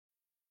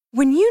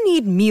When you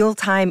need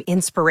mealtime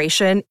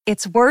inspiration,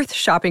 it's worth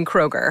shopping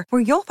Kroger,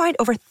 where you'll find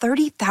over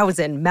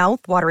 30,000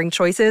 mouth-watering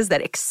choices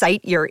that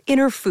excite your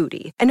inner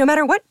foodie. And no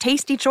matter what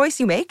tasty choice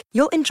you make,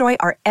 you'll enjoy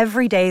our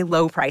everyday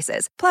low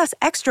prices, plus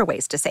extra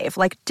ways to save,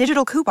 like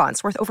digital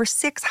coupons worth over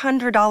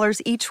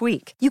 $600 each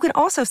week. You can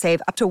also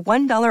save up to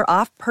 $1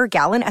 off per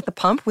gallon at the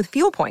pump with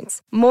fuel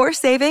points. More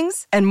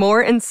savings and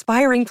more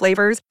inspiring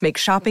flavors make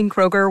shopping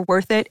Kroger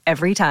worth it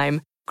every time.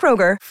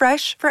 Kroger,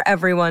 fresh for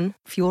everyone.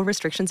 Fuel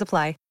restrictions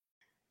apply.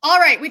 All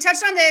right, we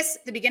touched on this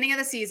at the beginning of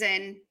the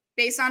season.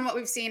 Based on what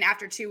we've seen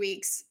after 2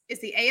 weeks,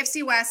 is the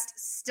AFC West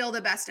still the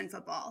best in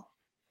football?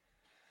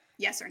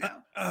 Yes or no?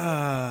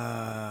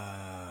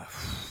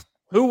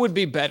 Who would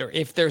be better?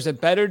 If there's a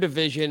better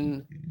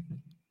division,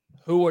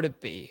 who would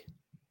it be?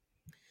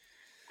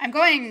 I'm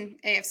going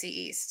AFC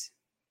East.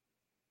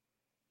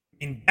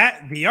 In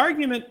that, the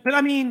argument, but I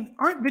mean,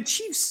 aren't the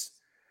Chiefs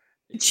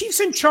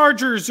and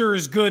Chargers are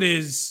as good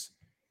as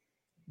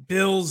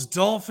Bills,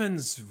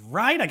 Dolphins,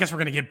 right? I guess we're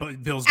going to get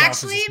Bills,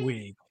 Dolphins this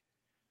week.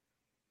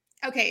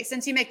 Okay,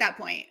 since you make that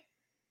point,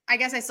 I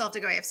guess I still have to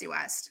go AFC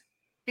West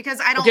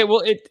because I don't. Okay,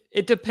 well,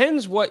 it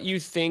depends what you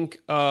think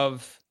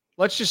of.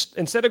 Let's just,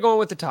 instead of going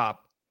with the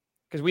top,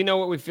 because we know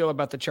what we feel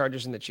about the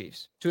Chargers and the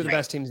Chiefs, two of the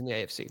best teams in the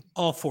AFC.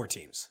 All four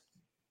teams.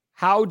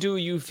 How do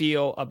you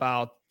feel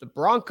about the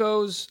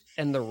Broncos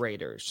and the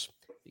Raiders?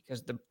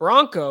 Because the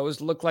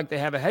Broncos look like they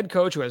have a head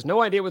coach who has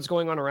no idea what's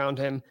going on around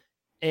him,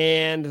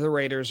 and the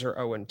Raiders are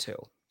 0-2.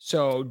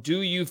 So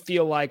do you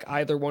feel like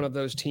either one of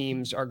those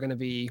teams are going to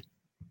be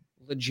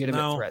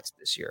legitimate threats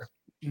this year?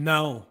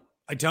 No,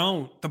 I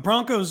don't. The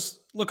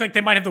Broncos look like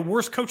they might have the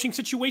worst coaching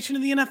situation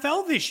in the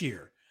NFL this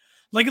year.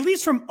 Like, at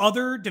least from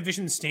other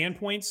division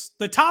standpoints,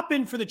 the top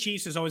end for the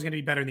Chiefs is always going to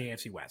be better in the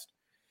AFC West.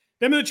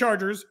 Them and the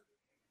Chargers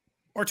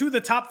are two of the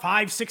top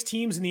 5-6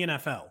 teams in the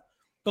NFL.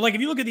 But like,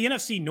 if you look at the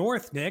NFC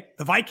North, Nick,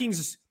 the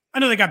Vikings, I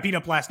know they got beat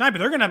up last night, but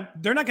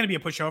they're not going to be a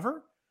pushover.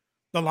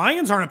 The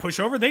Lions aren't a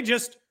pushover. They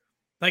just,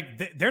 like,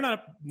 they're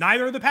not,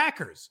 neither are the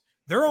Packers.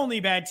 Their only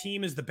bad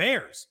team is the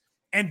Bears.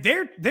 And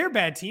their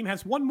bad team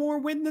has one more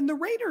win than the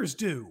Raiders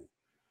do.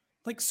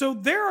 Like, so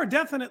there are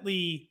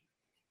definitely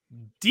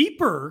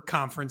deeper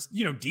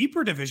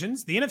deeper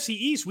divisions. The NFC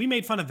East, we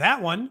made fun of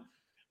that one.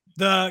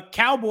 The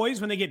Cowboys,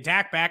 when they get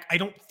Dak back, I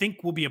don't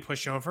think will be a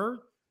pushover.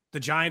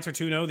 The Giants are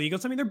 2-0. The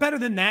Eagles, I mean, they're better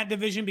than that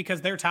division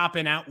because their top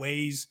end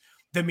outweighs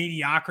the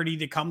mediocrity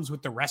that comes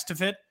with the rest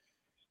of it.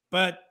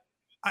 But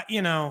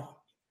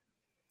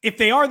if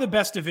they are the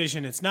best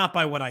division, it's not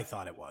by what I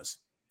thought it was.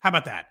 How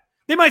about that?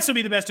 They might still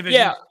be the best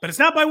division, but it's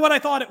not by what I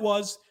thought it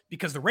was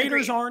because the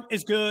Raiders aren't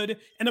as good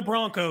and the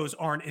Broncos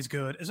aren't as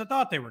good as I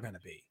thought they were going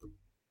to be.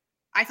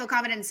 I feel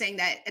confident in saying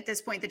that at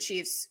this point, the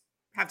Chiefs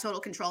have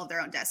total control of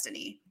their own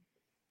destiny.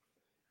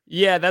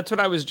 Yeah, that's what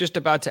I was just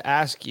about to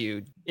ask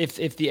you. If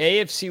the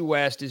AFC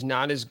West is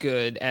not as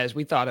good as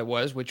we thought it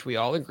was, which we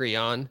all agree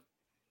on,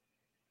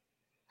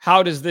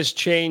 how does this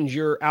change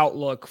your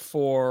outlook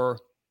for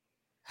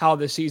how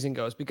the season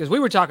goes? Because we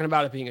were talking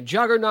about it being a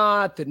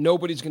juggernaut, that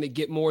nobody's going to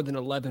get more than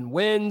 11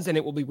 wins, and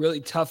it will be really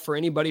tough for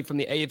anybody from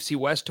the AFC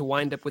West to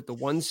wind up with the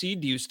 1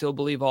 seed. Do you still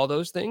believe all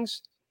those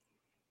things?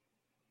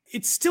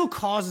 It still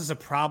causes a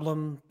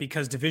problem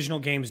because divisional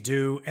games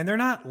do, and they're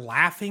not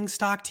laughing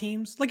stock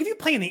teams. Like, if you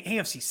play in the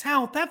AFC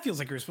South, that feels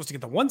like you're supposed to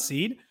get the 1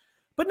 seed,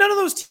 but none of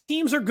those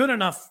teams are good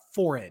enough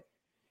for it.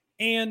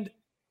 And,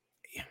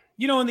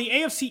 in the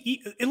AFC,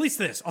 at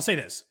least I'll say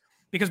this.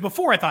 Because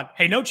before I thought,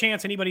 hey, no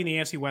chance anybody in the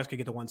AFC West could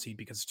get the 1 seed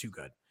because it's too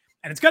good.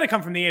 And it's going to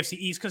come from the AFC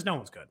East because no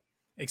one's good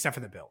except for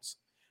the Bills.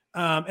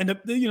 And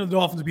the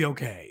Dolphins will be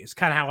okay. It's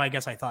kind of how I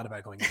guess I thought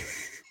about going into it.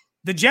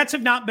 The Jets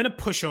have not been a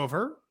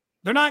pushover.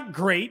 They're not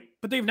great,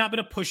 but they've not been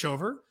a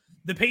pushover.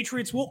 The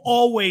Patriots will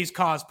always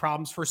cause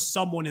problems for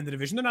someone in the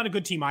division. They're not a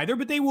good team either,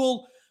 but they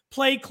will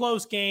play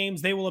close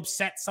games. They will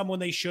upset someone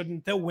they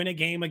shouldn't. They'll win a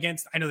game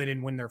against, I know they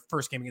didn't win their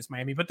first game against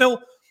Miami, but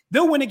they'll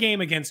win a game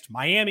against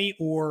Miami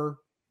or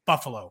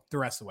Buffalo the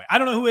rest of the way. I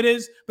don't know who it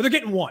is, but they're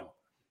getting one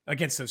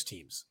against those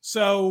teams.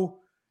 So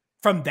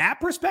from that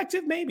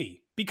perspective,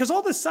 maybe, because all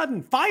of a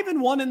sudden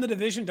 5-1 in the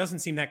division doesn't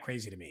seem that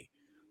crazy to me.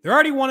 They're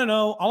already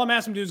 1-0. All I'm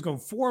asking them to do is go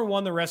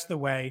 4-1 the rest of the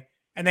way.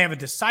 And they have a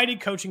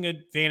decided coaching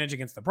advantage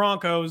against the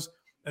Broncos,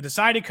 a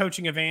decided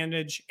coaching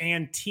advantage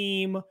and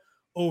team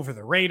over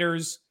the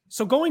Raiders.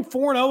 So going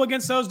 4-0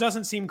 against those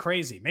doesn't seem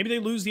crazy. Maybe they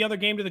lose the other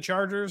game to the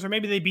Chargers, or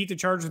maybe they beat the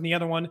Chargers in the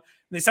other one. And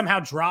they somehow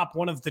drop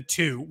one of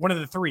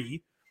the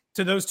three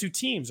to those two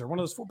teams, or one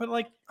of those four. But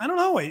I don't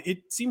know.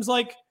 It seems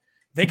like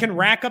they can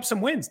rack up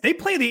some wins. They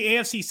play the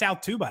AFC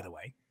South too, by the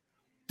way.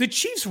 The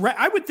Chiefs,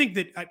 I would think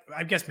that,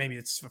 I guess maybe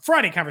it's a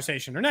Friday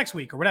conversation or next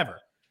week or whatever.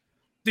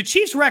 The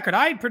Chiefs record,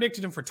 I had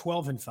predicted them for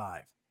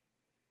 12-5.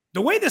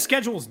 The way the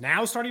schedule is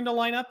now starting to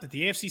line up, that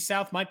the AFC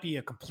South might be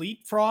a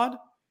complete fraud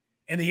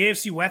and the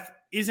AFC West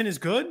isn't as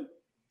good.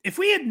 If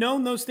we had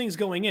known those things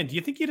going in, do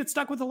you think you'd have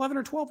stuck with 11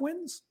 or 12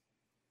 wins?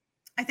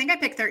 I think I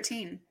picked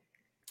 13.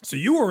 So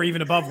you were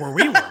even above where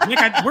we were.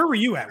 Nick, where were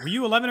you at? Were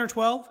you 11 or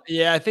 12?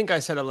 Yeah, I think I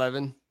said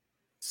 11.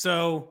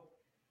 So,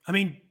 I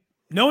mean,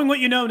 knowing what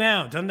you know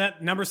now, doesn't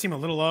that number seem a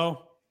little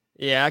low?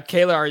 Yeah,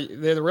 Kayla,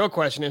 the real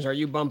question is, are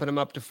you bumping them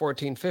up to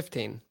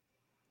 14-15?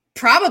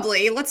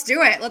 Probably. Let's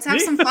do it. Let's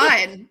have some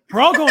fun.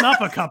 We're all going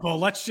up a couple.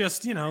 Let's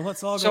just,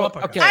 let's all go up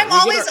a couple. I'm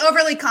always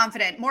overly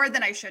confident, more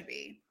than I should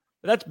be.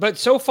 But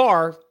so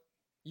far,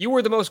 you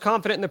were the most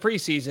confident in the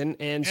preseason,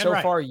 and so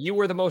far you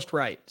were the most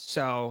right.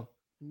 So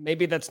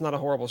maybe that's not a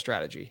horrible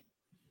strategy.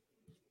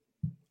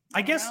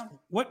 I guess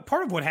what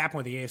part of what happened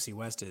with the AFC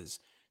West is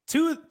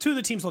two of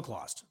the teams look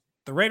lost.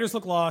 The Raiders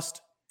look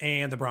lost,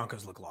 and the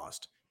Broncos look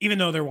lost, even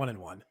though they're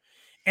 1-1.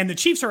 And the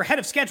Chiefs are ahead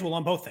of schedule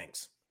on both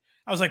things.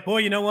 I was like, boy,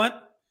 you know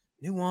what?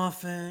 New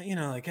offense, they're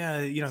not going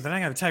to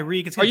have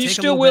Tyreek. Are you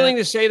still willing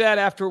to say that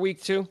after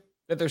week 2,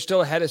 that they're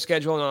still ahead of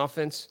schedule on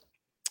offense?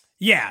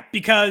 Yeah,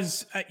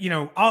 because,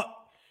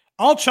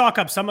 I'll chalk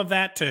up some of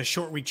that to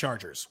short week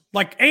Chargers.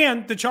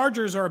 And the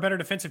Chargers are a better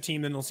defensive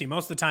team than they'll see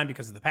most of the time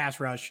because of the pass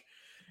rush.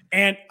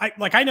 And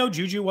I know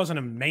Juju wasn't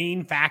a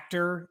main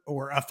factor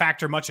or a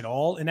factor much at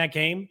all in that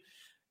game.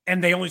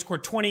 And they only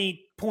scored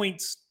 20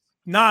 points,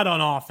 not on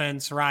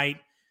offense, right?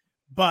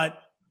 But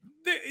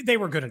they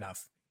were good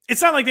enough.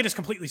 It's not like they just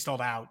completely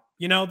stalled out.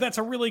 That's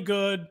a really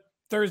good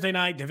Thursday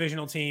night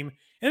divisional team.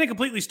 And they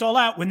completely stalled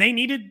out. When they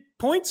needed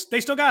points,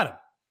 they still got them.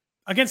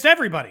 Against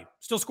everybody.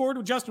 Still scored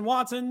with Justin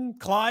Watson.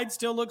 Clyde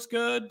still looks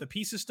good. The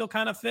pieces still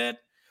kind of fit.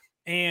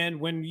 And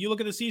when you look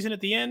at the season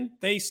at the end,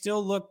 they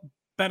still look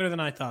better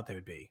than I thought they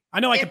would be. I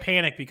know I could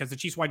panic because the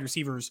Chiefs wide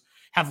receivers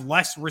have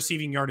less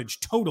receiving yardage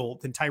total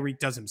than Tyreek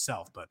does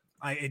himself, but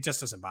it just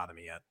doesn't bother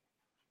me yet.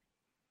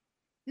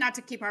 Not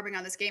to keep harping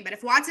on this game, but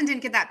if Watson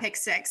didn't get that pick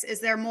 6,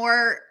 is there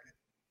more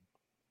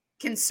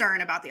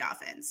concern about the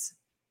offense?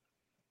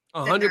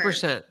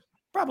 100%.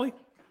 Probably.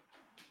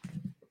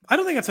 I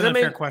don't think that's an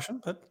unfair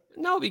question, but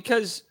no,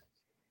 because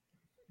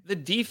the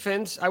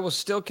defense, I will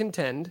still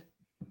contend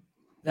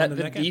that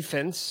the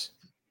defense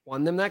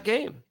won them that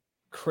game.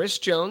 Chris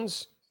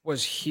Jones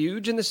was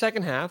huge in the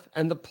second half,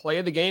 and the play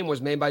of the game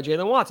was made by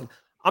Jalen Watson.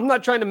 I'm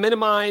not trying to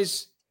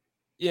minimize,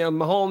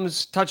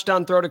 Mahomes'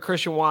 touchdown throw to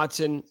Christian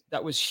Watson.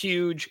 That was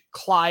huge.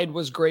 Clyde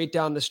was great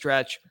down the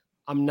stretch.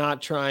 I'm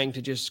not trying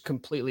to just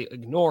completely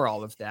ignore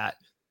all of that.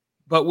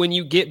 But when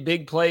you get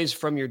big plays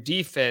from your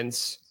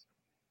defense,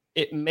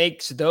 it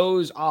makes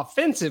those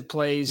offensive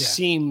plays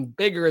seem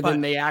bigger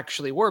than they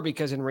actually were.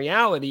 Because in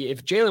reality,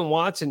 if Jalen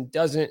Watson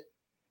doesn't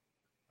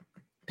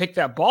pick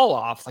that ball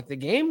off, the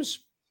game's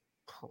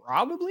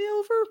probably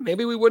over.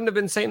 Maybe we wouldn't have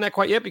been saying that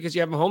quite yet because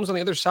you have Mahomes on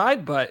the other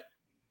side, but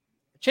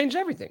it changed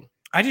everything.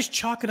 I just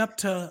chalk it up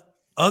to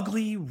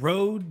ugly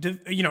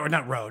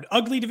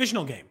ugly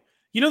divisional game.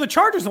 The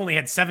Chargers only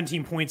had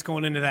 17 points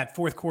going into that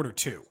fourth quarter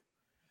too.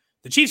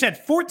 The Chiefs had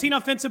 14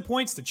 offensive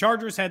points. The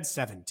Chargers had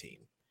 17.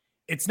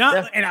 It's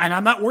not, and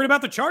I'm not worried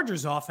about the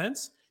Chargers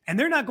offense, and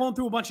they're not going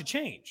through a bunch of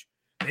change.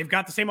 They've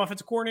got the same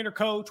offensive coordinator,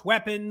 coach,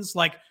 weapons.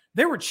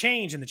 There were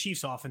change in the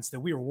Chiefs offense that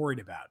we were worried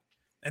about.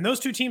 And those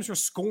two teams were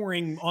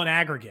scoring on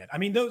aggregate. I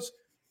mean, those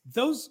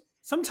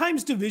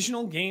sometimes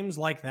divisional games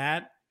like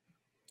that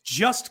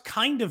just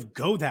kind of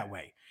go that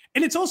way.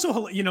 And it's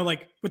also,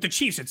 with the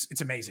Chiefs,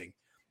 it's amazing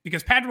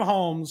because Patrick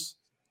Mahomes,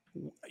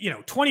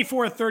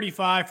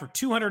 24-35 for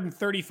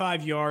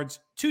 235 yards,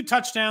 2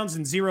 touchdowns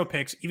and 0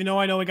 picks, even though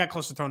I know he got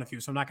close to throwing a few,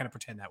 so I'm not going to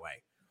pretend that way.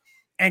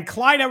 And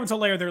Clyde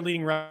Edwards-Helaire, their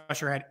leading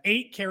rusher, had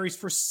 8 carries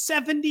for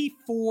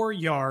 74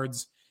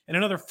 yards and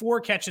another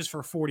 4 catches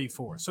for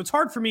 44. So it's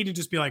hard for me to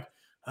just be like,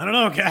 I don't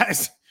know,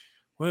 guys.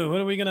 What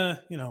are we going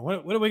to,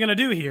 what are we going to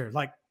do here?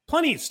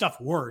 Plenty of stuff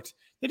worked.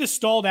 They just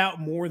stalled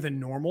out more than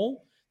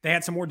normal. They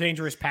had some more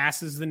dangerous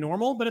passes than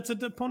normal, but it's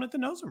an opponent that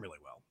knows them really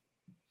well.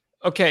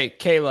 Okay,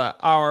 Kayla,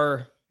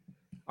 our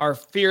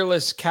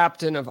fearless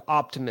captain of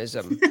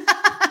optimism.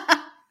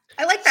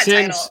 I like that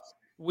title.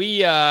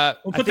 We'll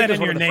put that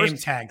in your name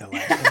tag.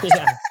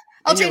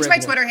 I'll change my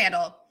Twitter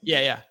handle.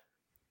 Yeah.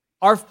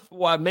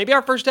 Maybe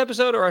our first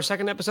episode or our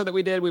second episode that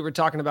we did, we were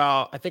talking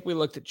about, I think we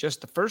looked at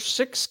just the first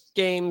 6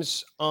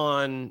 games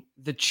on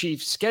the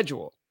Chiefs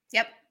schedule.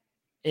 Yep.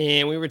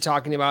 And we were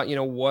talking about,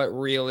 what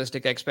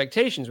realistic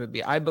expectations would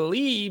be. I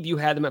believe you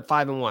had them at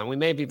 5-1. We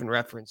may have even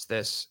referenced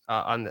this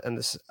on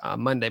this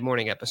Monday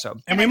morning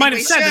episode. And we might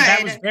have said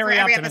that was very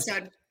every optimistic.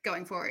 episode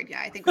going forward.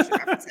 Yeah, I think we should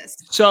reference this.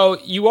 So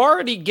you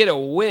already get a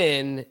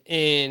win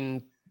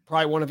in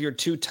probably one of your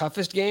 2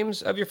 toughest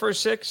games of your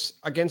first 6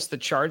 against the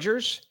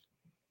Chargers.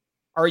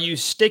 Are you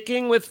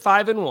sticking with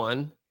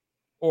 5-1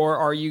 or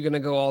are you going to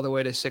go all the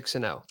way to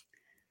 6-0?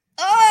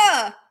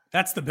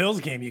 That's the Bills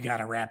game you got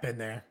to wrap in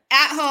there.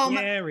 At home.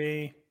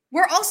 Scary.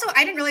 We're also,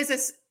 I didn't realize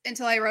this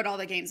until I wrote all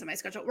the games on my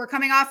schedule. We're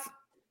coming off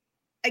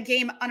a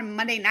game on a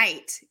Monday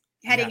night,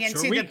 heading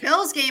into the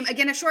Bills game.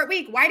 Again, a short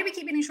week. Why do we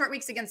keep getting short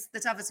weeks against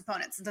the toughest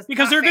opponents?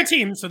 Because they're a good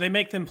team, so they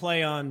make them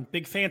play on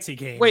big fancy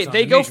games. Wait,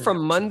 they go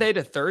from Monday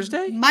to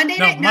Thursday? Monday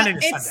to Sunday.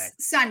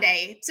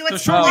 Sunday. So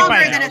it's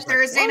longer than a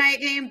Thursday night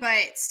game,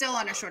 but still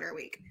on a shorter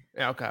week.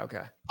 Yeah,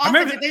 okay. Off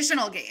the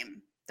divisional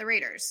game, the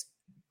Raiders.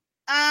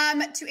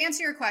 To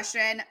answer your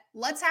question,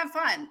 let's have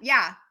fun.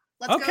 Yeah.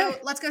 Let's go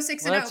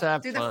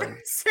 6-0 through the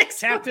first 6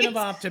 Captain weeks. of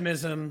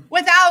optimism.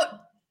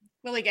 Without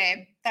Willie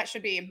Gay. That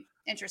should be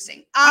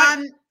interesting.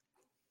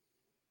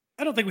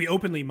 I don't think we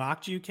openly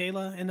mocked you,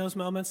 Kayla, in those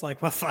moments.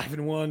 Like, well,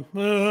 5-1.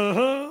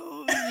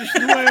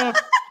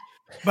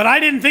 But I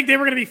didn't think they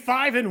were going to be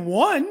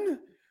 5-1.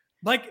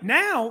 Like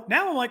now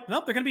I'm like,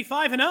 nope, they're going to be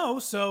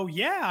 5-0. So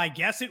yeah, I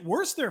guess at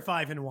worst they're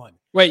 5-1.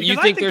 Wait,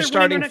 you think they're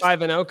starting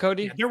 5-0,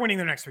 Cody? Yeah, they're winning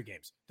their next 3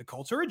 games. The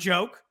Colts are a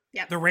joke.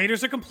 Yep. The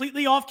Raiders are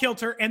completely off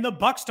kilter, and the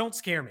Bucs don't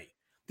scare me.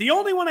 The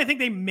only one I think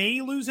they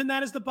may lose in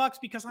that is the Bucs,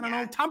 because I don't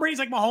know, Tom Brady's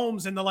like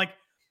Mahomes, and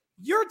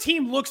your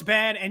team looks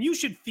bad and you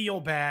should feel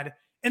bad.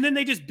 And then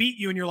they just beat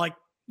you and you're like,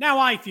 now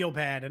I feel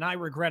bad and I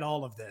regret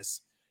all of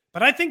this.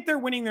 But I think they're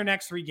winning their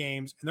next 3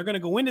 games, and they're going to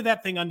go into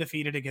that thing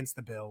undefeated against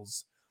the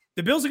Bills.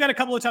 The Bills have got a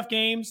couple of tough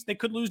games. They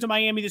could lose to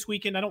Miami this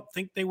weekend. I don't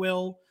think they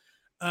will.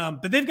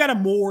 But they've got a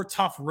more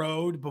tough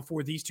road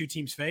before these 2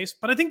 teams face.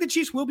 But I think the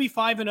Chiefs will be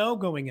 5-0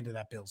 going into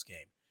that Bills game.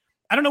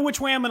 I don't know which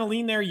way I'm going to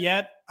lean there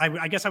yet.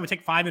 I guess I would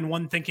take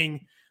 5-1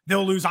 thinking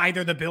they'll lose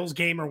either the Bills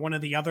game or one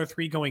of the other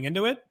 3 going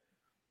into it.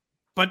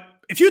 But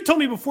if you had told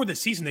me before the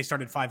season they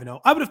started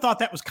 5-0, I would have thought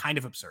that was kind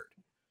of absurd.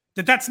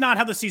 That's not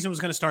how the season was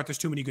going to start. There's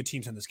too many good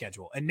teams on the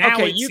schedule. And now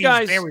it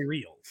seems very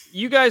real.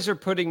 You guys are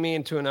putting me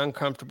into an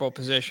uncomfortable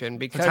position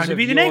because time to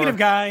be the negative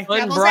guy.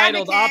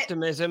 Unbridled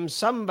optimism.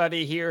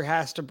 Somebody here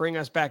has to bring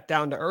us back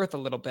down to earth a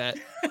little bit.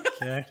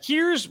 Okay.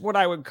 Here's what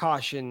I would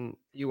caution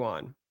you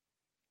on.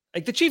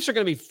 Like, the Chiefs are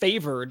going to be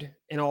favored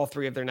in all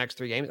 3 of their next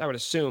 3 games, I would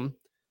assume.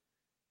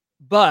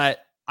 But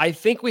I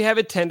think we have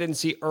a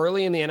tendency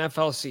early in the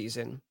NFL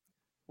season,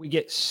 we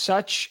get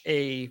such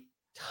a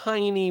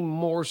tiny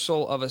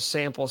morsel of a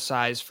sample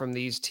size from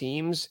these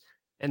teams,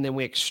 and then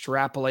we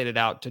extrapolate it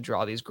out to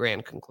draw these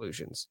grand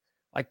conclusions.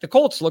 Like, the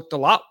Colts looked a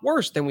lot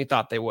worse than we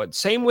thought they would.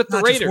 Same with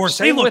the Raiders.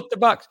 Same with the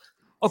Bucs.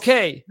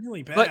 Okay,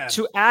 really bad. But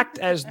to act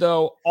as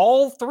though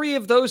all 3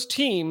 of those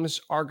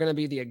teams are going to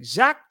be the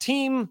exact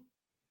team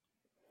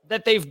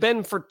that they've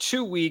been for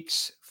 2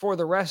 weeks for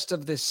the rest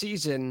of the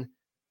season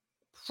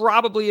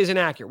probably isn't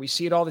accurate. We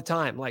see it all the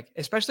time, like,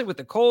 especially with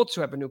the Colts,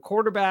 who have a new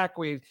quarterback.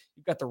 You've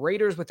got the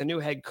Raiders with a new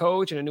head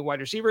coach and a new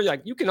wide receiver.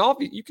 Like, you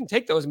can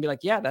take those and be like,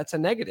 yeah, that's a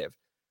negative.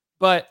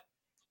 But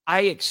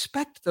I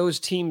expect those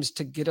teams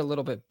to get a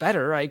little bit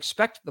better. I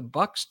expect the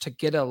Bucs to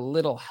get a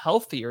little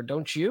healthier,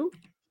 don't you?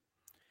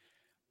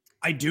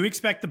 I do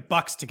expect the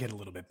Bucs to get a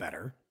little bit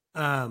better.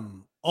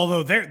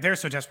 Although they're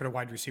so desperate a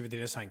wide receiver, they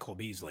just signed Cole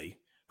Beasley,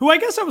 who I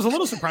guess I was a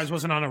little surprised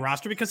wasn't on a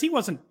roster, because he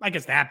wasn't, I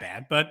guess, that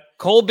bad. But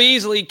Cole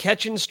Beasley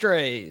catching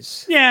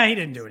strays. Yeah, he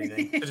didn't do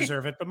anything to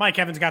deserve it. But Mike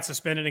Evans got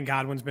suspended and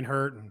Godwin's been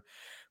hurt, and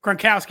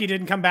Gronkowski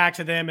didn't come back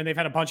to them, and they've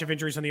had a bunch of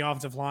injuries on the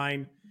offensive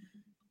line.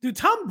 Dude,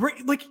 Tom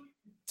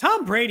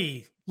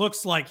Brady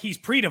looks like he's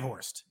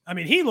pre-divorced. I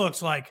mean, he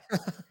looks like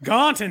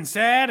gaunt and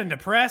sad and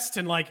depressed,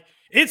 and like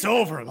it's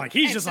over. Like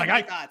he's just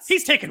like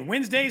he's taking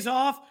Wednesdays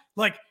off.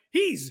 Like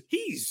he's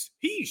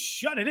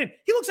shut it in.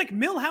 He looks like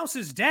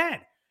Milhouse's dad.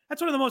 That's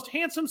one of the most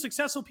handsome,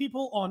 successful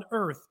people on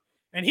earth.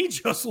 And he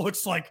just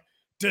looks like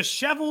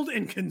disheveled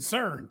and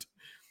concerned.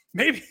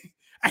 Maybe,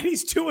 and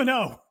he's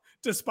 2-0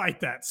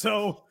 despite that.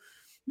 So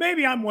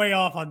maybe I'm way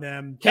off on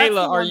them.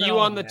 Kayla, are you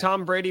on the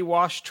Tom Brady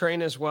wash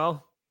train as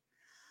well?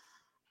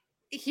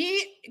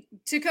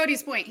 To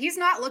Cody's point, he's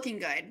not looking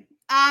good.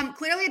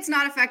 Clearly it's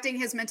not affecting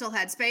his mental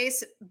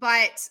headspace,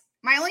 but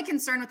my only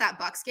concern with that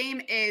Bucs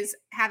game is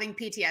having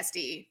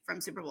PTSD from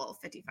Super Bowl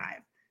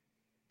 55.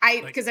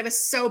 Because it was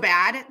so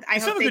bad. I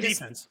hope they just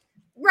defense.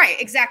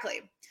 Right, exactly.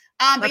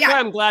 That's why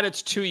I'm glad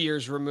it's 2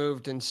 years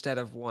removed instead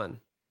of 1.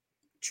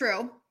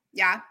 True.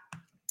 Yeah.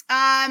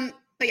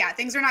 But yeah,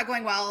 things are not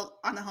going well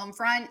on the home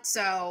front.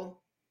 So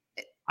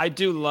I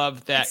do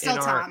love that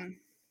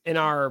in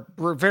our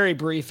very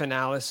brief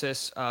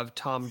analysis of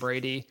Tom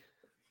Brady,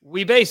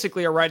 we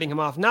basically are writing him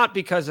off, not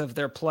because of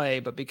their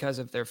play, but because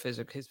of his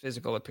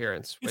physical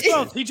appearance.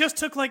 He just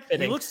took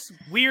he looks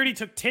weird. He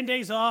took 10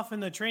 days off in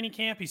the training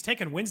camp. He's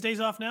taking Wednesdays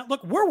off now.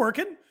 Look, we're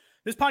working.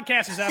 This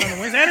podcast is out on a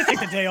Wednesday. I had to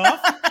take the day off.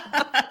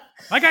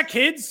 I got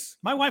kids.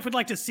 My wife would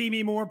like to see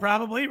me more,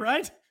 probably,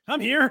 right? I'm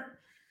here.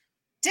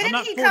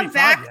 Didn't he come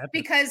back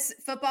because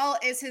football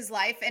is his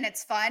life and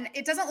it's fun?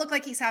 It doesn't look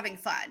like he's having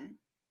fun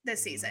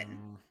this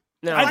season.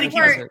 No, I think he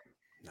doesn't.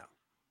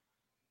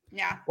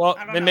 Yeah. Well,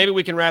 then maybe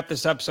we can wrap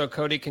this up so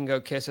Cody can go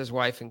kiss his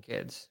wife and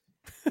kids.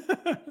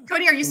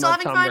 Cody, are you still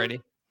having fun?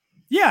 Brady.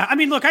 Yeah. I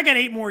mean, look, I got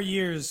 8 more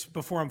years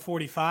before I'm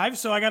 45.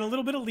 So I got a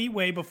little bit of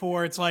leeway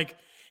before it's like,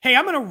 hey,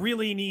 I'm going to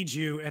really need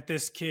you at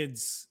this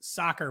kid's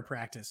soccer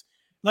practice.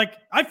 Like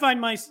I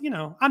find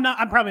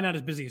I'm probably not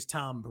as busy as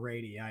Tom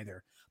Brady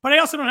either, but I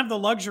also don't have the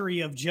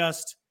luxury of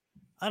just,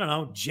 I don't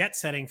know, jet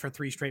setting for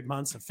 3 straight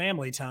months of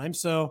family time.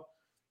 So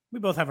we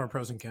both have our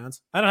pros and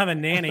cons. I don't have a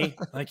nanny,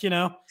 I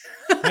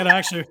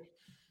actually,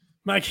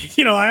 I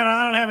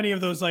don't have any of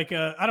those, I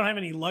don't have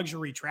any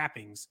luxury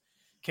trappings,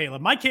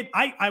 Caleb. My kid,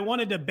 I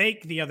wanted to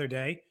bake the other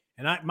day,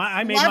 and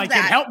I made my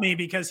kid help me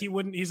because he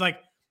wouldn't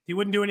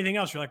do anything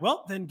else. You're like,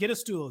 well, then get a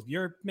stool.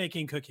 You're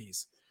making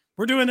cookies.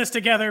 We're doing this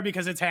together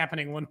because it's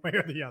happening one way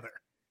or the other.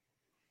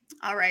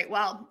 All right.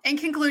 Well, in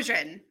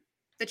conclusion,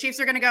 the Chiefs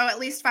are going to go at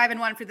least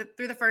 5-1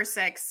 through the first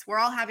 6. We're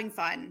all having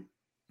fun.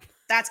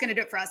 That's going to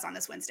do it for us on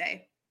this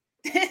Wednesday.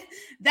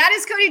 That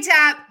is Cody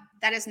Tapp.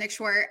 That is Nick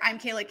Schwartz. I'm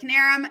Kayla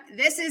Canarum.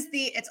 This is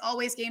the It's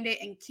Always Game Day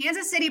in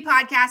Kansas City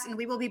podcast, and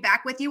we will be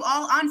back with you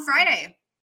all on Friday.